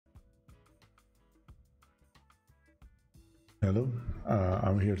Hello,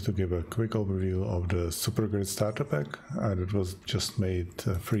 I'm here to give a quick overview of the SuperGrid Starter pack that was just made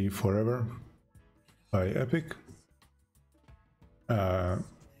free forever by Epic. I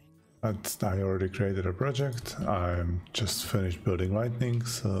already created a project. I'm just finished building lightning,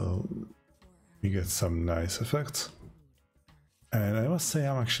 so you get some nice effects. And I must say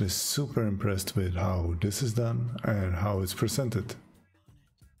I'm actually super impressed with how this is done and how it's presented.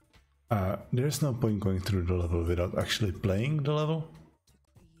 There's no point going through the level without actually playing the level.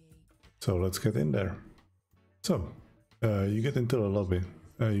 So let's get in there. So you get into the lobby.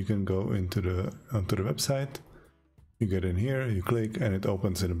 You can go onto the website. You get in here, you click, and it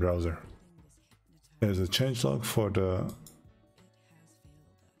opens in the browser. There's a changelog for the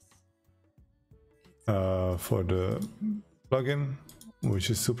plugin, which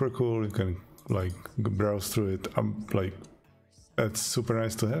is super cool. You can like browse through it. That's super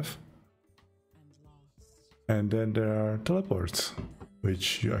nice to have. And then there are teleports,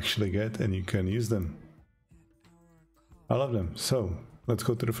 which you actually get and you can use them. I love them. So let's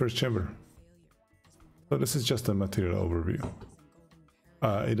go to the first chamber. So this is just a material overview.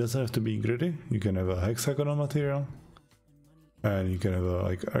 It doesn't have to be gritty. You can have a hexagonal material, and you can have a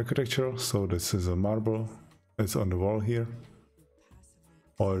like architectural. So this is a marble that's on the wall here,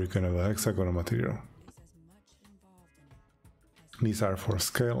 or you can have a hexagonal material. These are for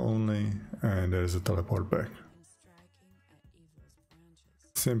scale only, and there's a teleport back.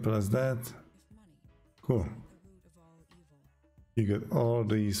 Simple as that. Cool. You get all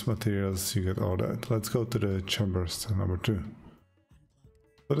these materials, you get all that. Let's go to the chambers number 2.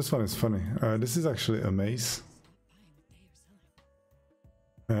 So this one is funny. This is actually a maze.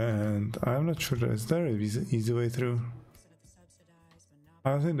 And I'm not sure, is there an easy way through?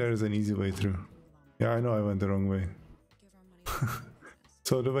 I don't think there is an easy way through. Yeah, I know I went the wrong way.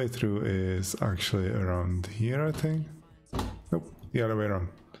 So the way through is actually around here, I think. Nope, the other way around.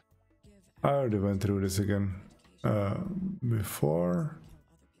 I already went through this again before.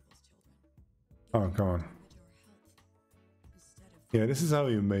 Oh, come on. Yeah, this is how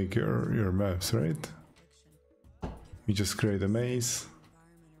you make your maps, right? You just create a maze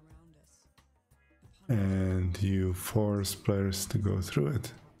and you force players to go through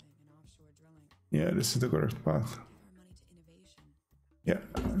it. Yeah, this is the correct path. Yeah,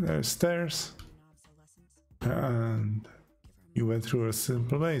 there's stairs, and you went through a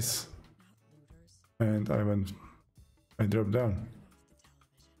simple maze, and I dropped down.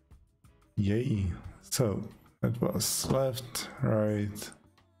 Yay! So that was left, right,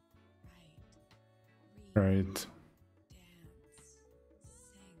 right.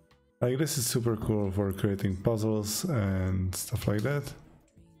 Like this is super cool for creating puzzles and stuff like that.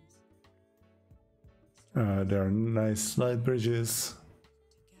 There are nice light bridges.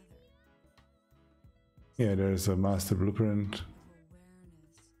 Yeah, there's a master blueprint.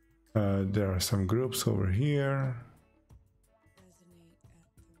 There are some groups over here.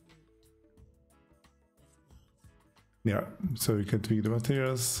 Yeah, so you can tweak the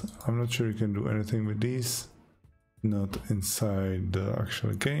materials. I'm not sure you can do anything with these. Not inside the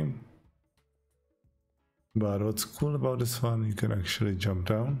actual game. But what's cool about this one, you can actually jump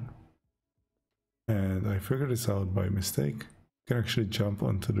down. And I figured this out by mistake. You can actually jump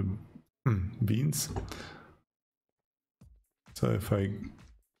onto the beans. So if I...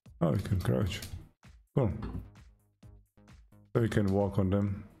 Oh, you can crouch. Cool. So you can walk on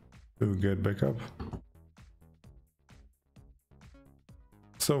them to get back up.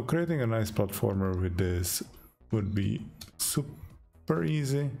 So creating a nice platformer with this would be super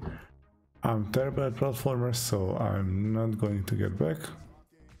easy. I'm terrible at platformers, so I'm not going to get back.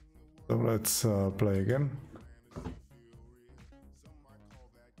 So let's play again.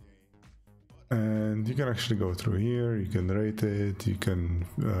 And you can actually go through here, you can rate it, you can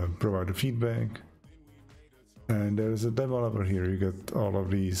provide a feedback. And there's a demo over here, you get all of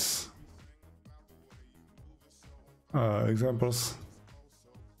these examples,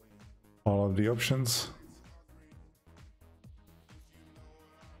 all of the options.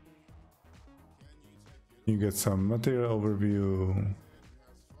 You get some material overview,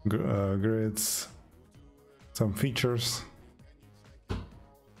 grids, some features.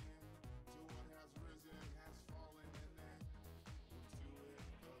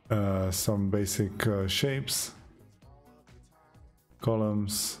 Some basic shapes,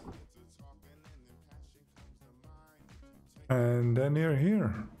 columns, and then you're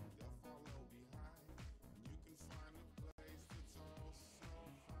here.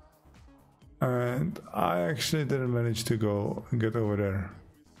 And I actually didn't manage to get over there.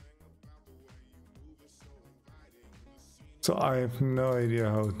 So I have no idea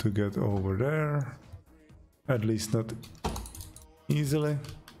how to get over there, at least not easily.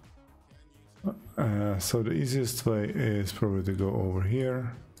 So the easiest way is probably to go over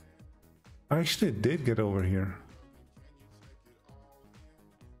here. I actually did get over here.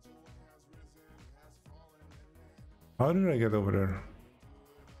 How did I get over there?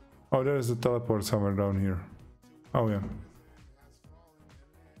 Oh, there is a teleport somewhere down here. Oh yeah.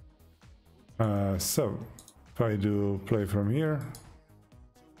 So if I do play from here,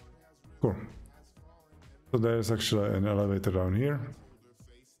 cool. So there's actually an elevator down here.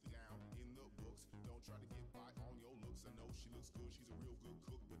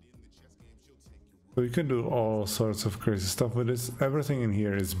 So you can do all sorts of crazy stuff with this. Everything in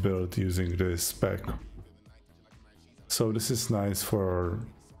here is built using this spec. So this is nice for,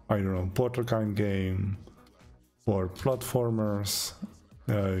 I don't know, portal kind game, for platformers.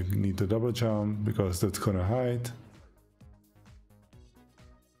 You need to double jump because that's gonna hide.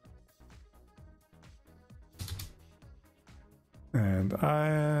 And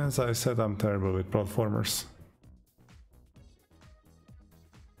as I said, I'm terrible with platformers.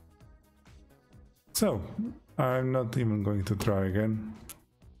 So I'm not even going to try again.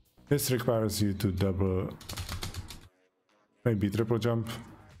 This requires you to double, maybe triple jump.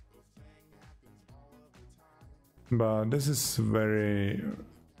 But this is very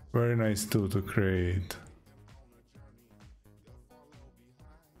nice tool to create.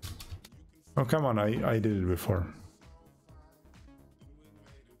 Oh come on, I did it before.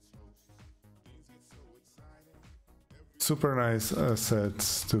 Super nice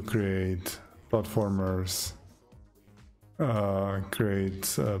assets to create platformers,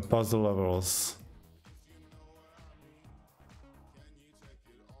 create puzzle levels,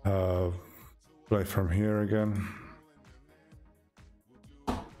 play from here again.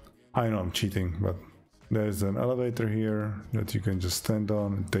 I know I'm cheating, but there's an elevator here that you can just stand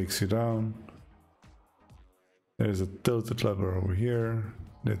on, it takes you down. There's a tilted lever over here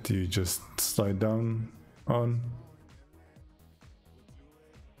that you just slide down on.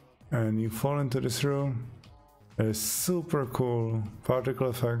 And you fall into this room. It's super cool particle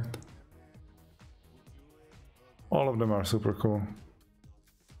effect. All of them are super cool.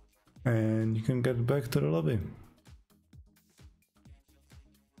 And you can get back to the lobby.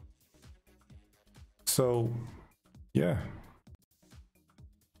 So, yeah.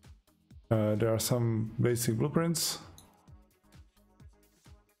 There are some basic blueprints.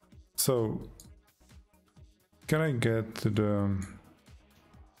 So, can I get to the...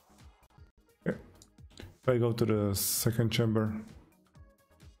 If I go to the second chamber,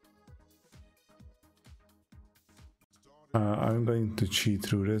 I'm going to cheat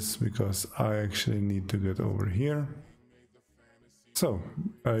through this because I actually need to get over here. So,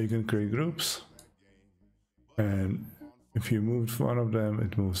 you can create groups, and if you move one of them,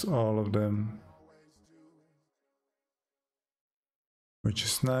 it moves all of them, which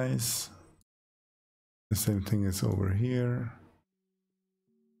is nice. The same thing is over here.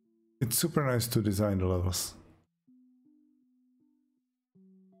 It's super nice to design the levels.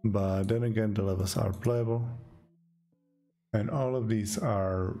 But then again, the levels are playable. And all of these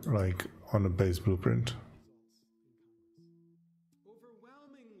are like on a base blueprint.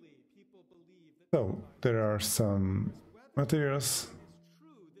 So there are some materials.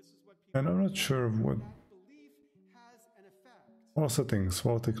 And I'm not sure what... All settings,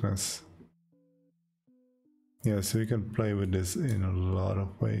 wall thickness. Yeah, so you can play with this in a lot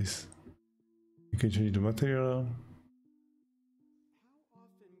of ways. You can change the material.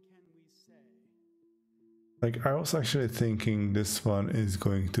 Like, I was actually thinking this one is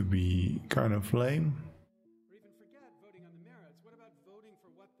going to be kind of lame.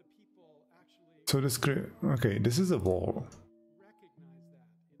 So this okay, this is a wall.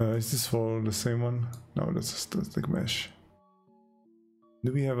 Is this wall the same one? No, that's a static mesh.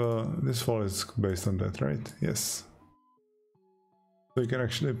 Do we have a... this wall is based on that, right? Yes. So you can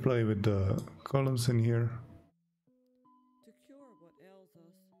actually play with the columns in here. To cure what ails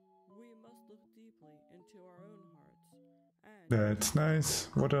us, we must look deeply into our own hearts. That's nice.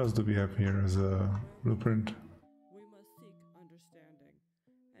 What else do we have here as a blueprint? We must seek understanding,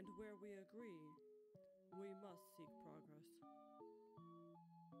 and where we agree, we must seek progress.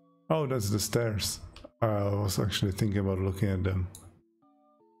 Oh, that's the stairs. I was actually thinking about looking at them.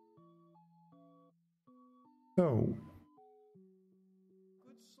 So,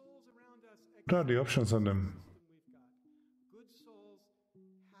 what are the options on them?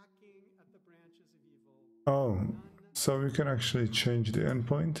 Oh, so we can actually change the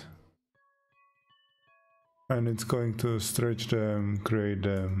endpoint. And it's going to stretch them, create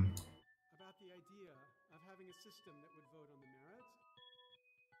them.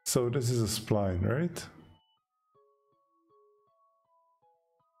 So this is a spline, right?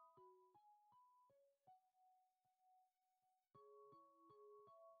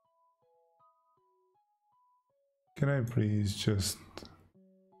 Can I please just... Spreading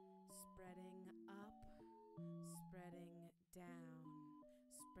up, spreading down,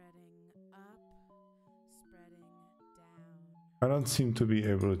 spreading up, spreading down. I don't seem to be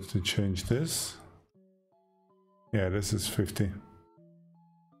able to change this. Yeah, this is 50.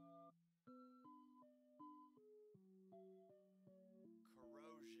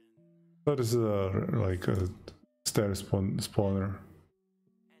 So this is like a stair spawner.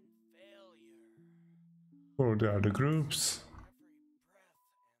 Oh, there are the groups.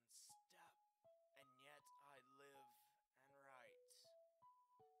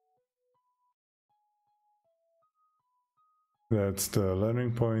 That's the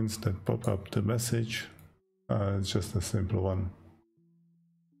learning points that pop up the message. It's just a simple one.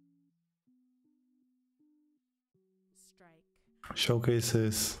 Strike.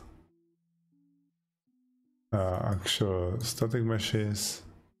 Showcases. Actual static meshes.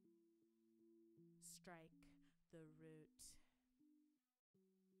 Strike the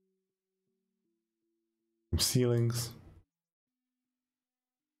root. Ceilings.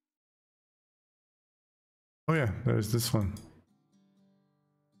 Oh yeah, there's this one.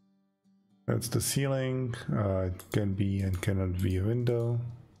 That's the ceiling. It can be and cannot be a window.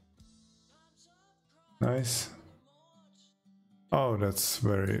 Nice. Oh, that's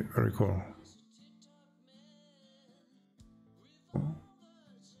very, very cool.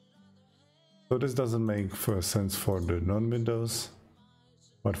 So this doesn't make sense for the non-windows,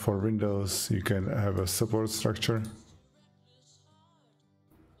 but for Windows you can have a support structure.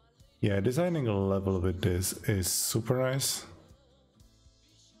 Yeah, designing a level with this is super nice.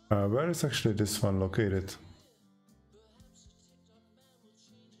 Where is actually this one located?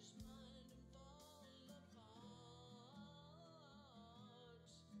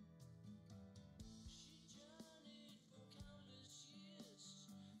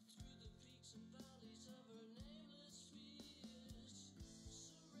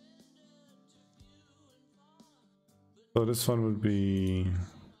 So this one will be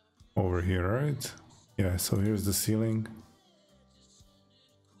over here, right? Yeah, so here's the ceiling.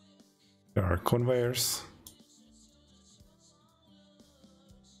 There are conveyors.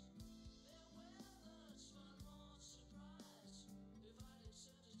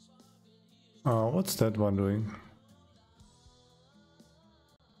 What's that one doing?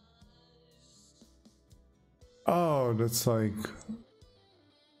 Oh, that's like...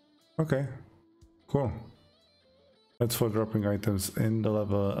 Okay, cool. That's for dropping items in the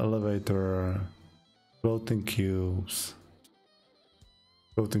level, elevator, floating cubes,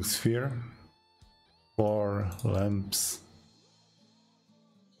 floating sphere, floor, lamps.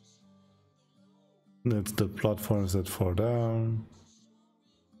 That's the platforms that fall down.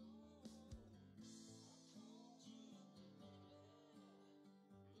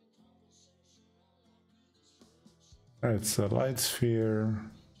 It's a light sphere.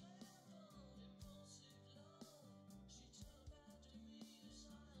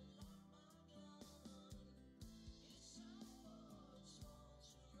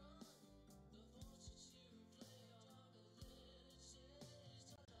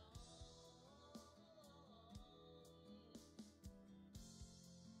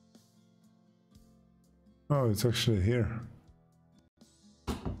 Oh, it's actually here.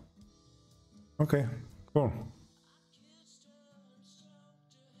 Okay, cool.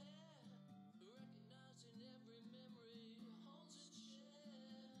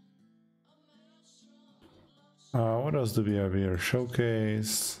 What else do we have here?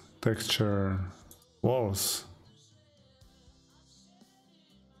 Showcase, texture, walls,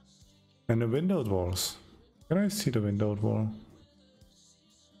 and the windowed walls. Can I see the windowed wall?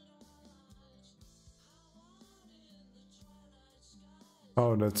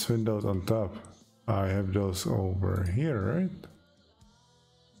 Oh, that's windowed on top. I have those over here, right?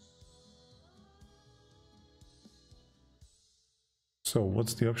 So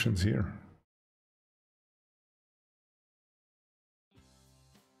what's the options here?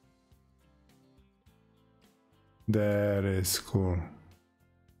 That is cool.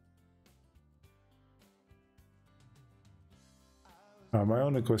 My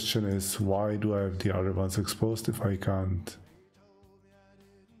only question is, why do I have the other ones exposed if I can't?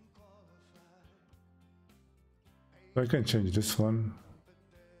 I can change this one.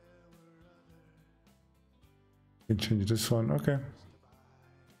 I can change this one, okay.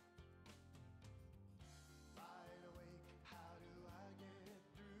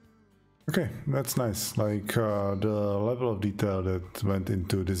 Okay, that's nice. Like the level of detail that went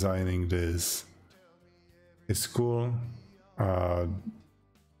into designing this is cool. The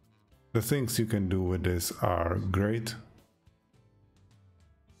things you can do with this are great.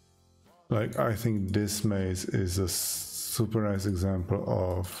 Like, I think this maze is a super nice example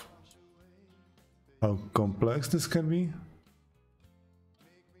of how complex this can be.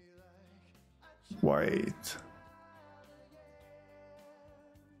 Wait.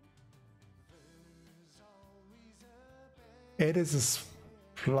 It is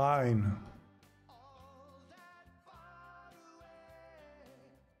a spline.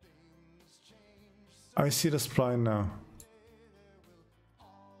 I see the spline now.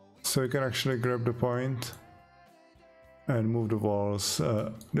 So you can actually grab the point and move the walls.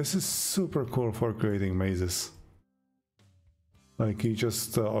 This is super cool for creating mazes. Like you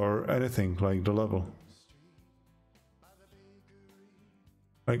just, or anything, like the level.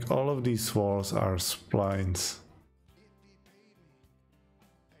 Like all of these walls are splines.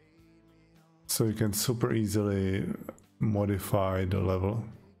 So you can super easily modify the level.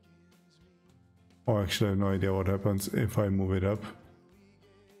 Oh, actually I have no idea what happens if I move it up.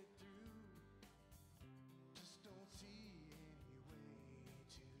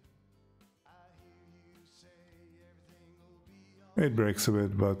 It breaks a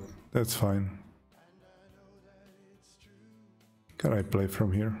bit, but that's fine. Can I play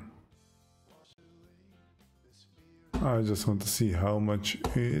from here? I just want to see how much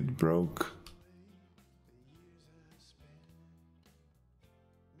it broke.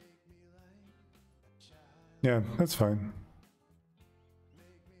 Yeah, that's fine.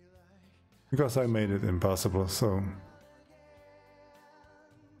 Because I made it impossible, so...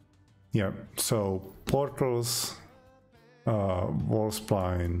 Yeah, so portals, wall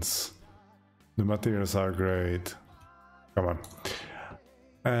splines, the materials are great. Come on.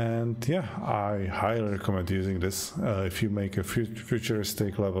 And yeah, I highly recommend using this. If you make a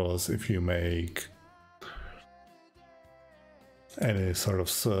futuristic levels, if you make any sort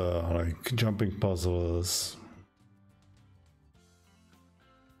of like jumping puzzles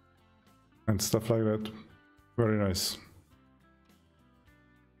and stuff like that, very nice.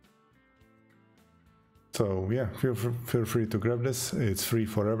 So yeah, feel free to grab this. It's free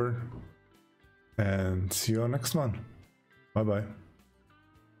forever. And see you on next one. Bye bye.